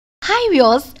Hi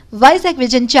viewers, Vizag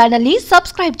vision channel ని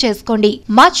subscribe చేసుకోండి.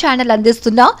 మా ఛానల్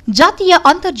అందిస్తున్న జాతీయ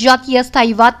అంతర్జాతీయ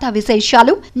స్థాయి వార్తా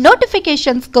విశేషాలు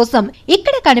నోటిఫికేషన్స్ కోసం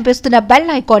ఇక్కడ కనిపిస్తున్న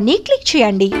బెల్ ఐకాన్ ని క్లిక్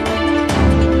చేయండి.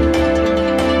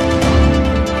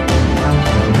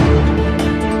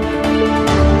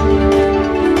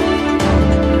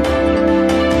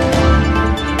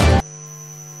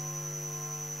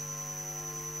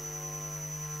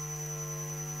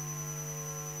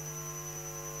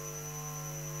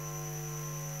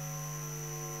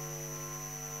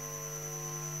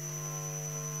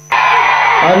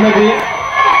 అన్నది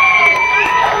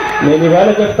నేను ఇవాళ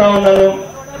చెప్తా ఉన్నాను.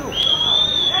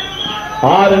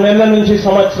 6 నెలల నుంచి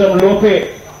సంవత్సరం లోపే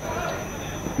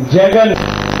జగన్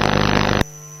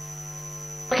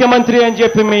ముఖ్యమంత్రి అని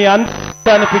చెప్పి మీ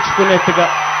అందరూ అనిపించుకునేట్టుగా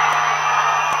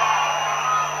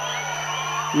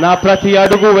నా ప్రతి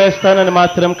అడుగు వేస్తానని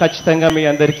మాత్రం ఖచ్చితంగా మీ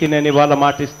అందరికీ నేను ఇవాళ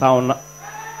మాటిస్తా ఉన్నా.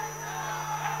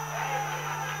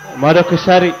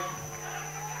 మరొకసారి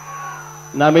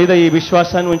నా మీద ఈ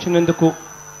విశ్వాసాన్ని ఉంచినందుకు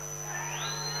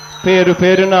పేరు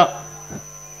పేరున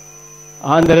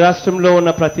ఆంధ్ర రాష్ట్రంలో ఉన్న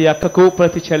ప్రతి అక్కకు,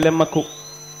 ప్రతి చెల్లెమ్మకు,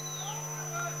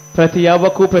 ప్రతి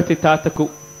అవ్వకు, ప్రతి తాతకు,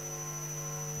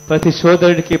 ప్రతి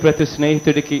సోదరుడికి, ప్రతి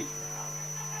స్నేహితుడికి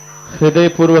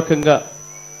హృదయపూర్వకంగా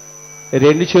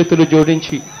 2 చేతులు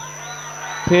జోడించి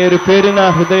పేరు పేరున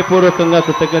హృదయపూర్వకంగా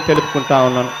కృతజ్ఞత తెలుపుకుంటా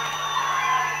ఉన్నాను.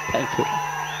 Thank you.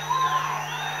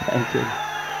 Thank you.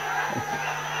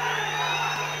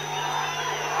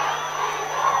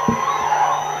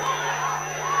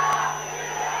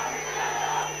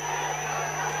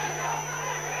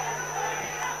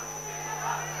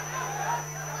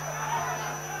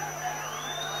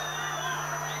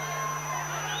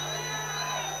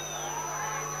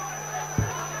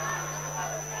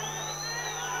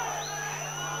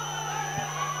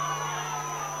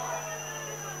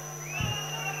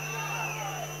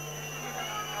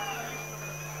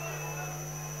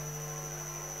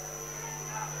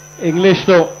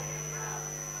 ఇంగ్లీష్లో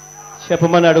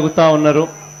చెప్పమని అడుగుతా ఉన్నారు.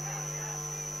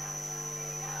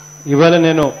 ఇవాళ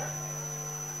నేను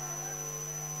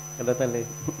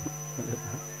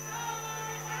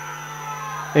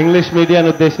ఇంగ్లీష్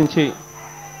మీడియాను ఉద్దేశించి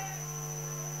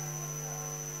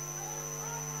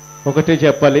ఒకటి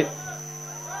చెప్పాలి.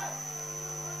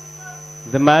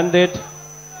 The mandate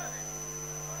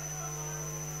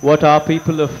what our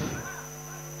people of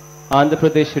Andhra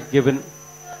Pradesh had given,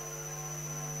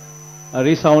 a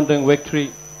resounding victory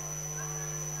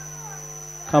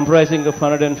comprising of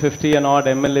 150 and odd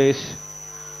MLAs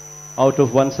out of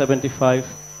 175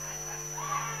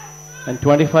 and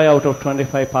 25 out of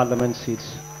 25 parliament seats.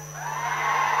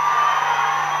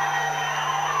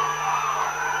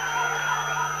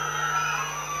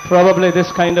 Probably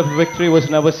this kind of victory was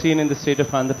never seen in the state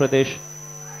of Andhra Pradesh.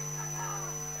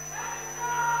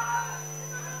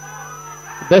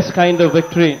 This kind of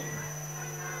victory,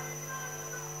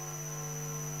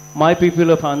 my people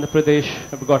of Andhra Pradesh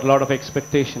have got a lot of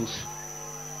expectations.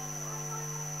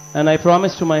 And I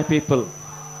promised to my people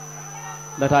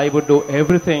that I would do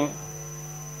everything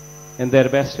in their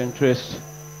best interest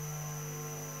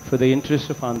for the interest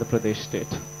of Andhra Pradesh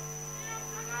state.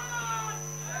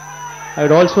 I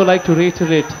would also like to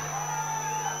reiterate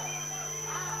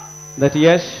that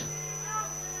yes,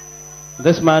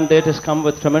 this mandate has come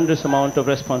with tremendous amount of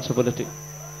responsibility.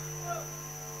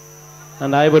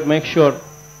 And I would make sure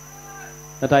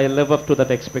that I live up to that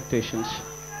expectations.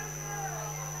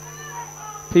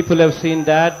 People have seen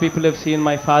Dad, people have seen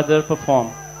my father perform.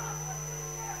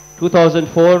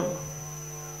 2004,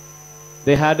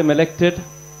 they had him elected,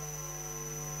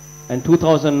 and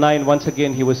 2009, once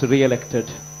again, he was re-elected.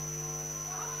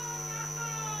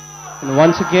 And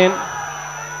once again,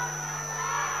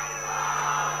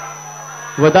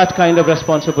 with that kind of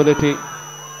responsibility,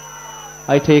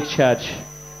 I take charge.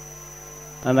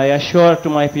 And I assure to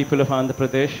my people of Andhra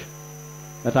Pradesh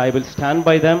that I will stand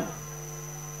by them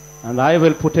and I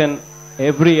will put in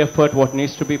every effort what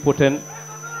needs to be put in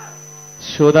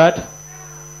so that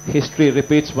history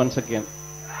repeats once again.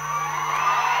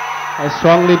 I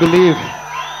strongly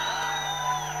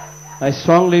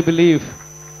believe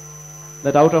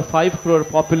that out of 5 crore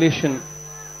population,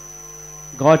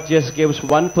 God just gives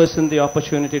one person the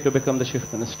opportunity to become the Chief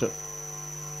Minister.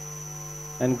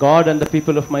 And God and the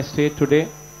people of my state today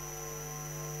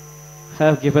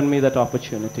have given me that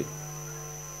opportunity.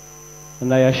 And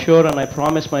I assure and I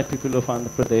promise my people of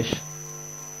Andhra Pradesh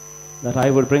that I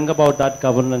will bring about that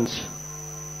governance,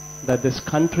 that this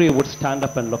country would stand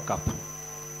up and look up.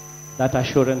 That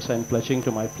assurance I am pledging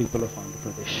to my people of Andhra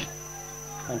Pradesh.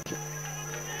 Thank you.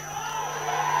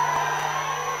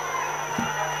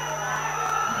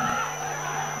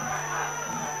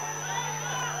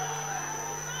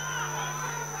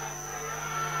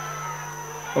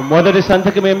 మొదటి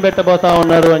సంతకం ఏం పెట్టబోతా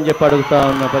ఉన్నారు అని చెప్పి అడుగుతా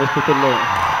ఉన్న పరిస్థితుల్లో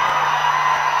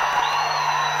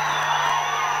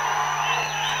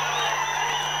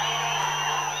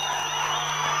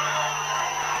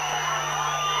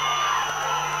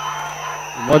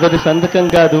మొదటి సంతకం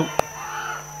కాదు,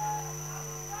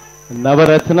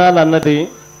 నవరత్నాలు అన్నది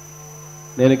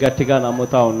నేను గట్టిగా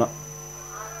నమ్ముతా ఉన్నా.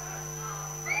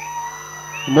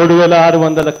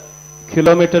 3600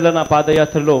 కిలోమీటర్ల నా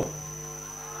పాదయాత్రలో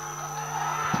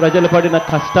ప్రజలు పడిన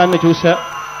కష్టాన్ని చూశా,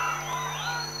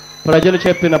 ప్రజలు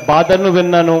చెప్పిన బాధలను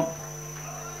విన్నాను.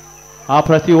 ఆ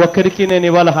ప్రతి ఒక్కరికి నేను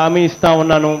ఇవాళ హామీ ఇస్తా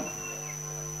ఉన్నాను.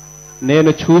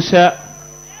 నేను చూశా,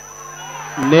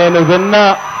 నేను విన్నా,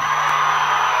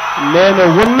 నేను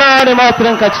ఉన్నా అని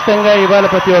మాత్రం ఖచ్చితంగా ఇవాళ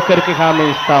ప్రతి ఒక్కరికి హామీ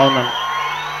ఇస్తా ఉన్నాను.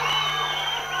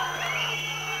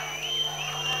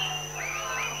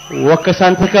 ఒక్క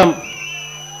సంతకం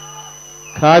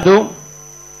కాదు,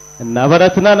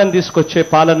 నవరత్నాలను తీసుకొచ్చే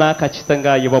పాలన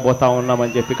ఖచ్చితంగా ఇవ్వబోతా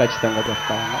ఉన్నామని చెప్పి ఖచ్చితంగా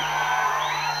చెప్తా ఉన్నాం.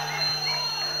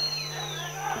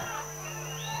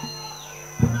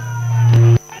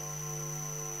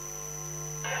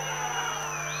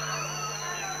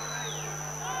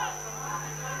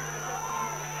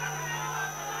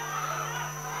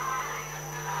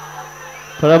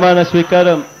 ప్రమాణ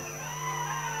స్వీకారం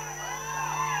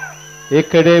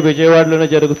ఇక్కడే విజయవాడలోనే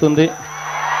జరుగుతుంది.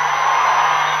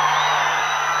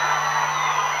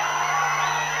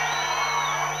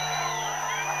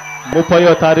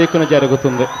 30వ తారీఖున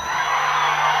జరుగుతుంది.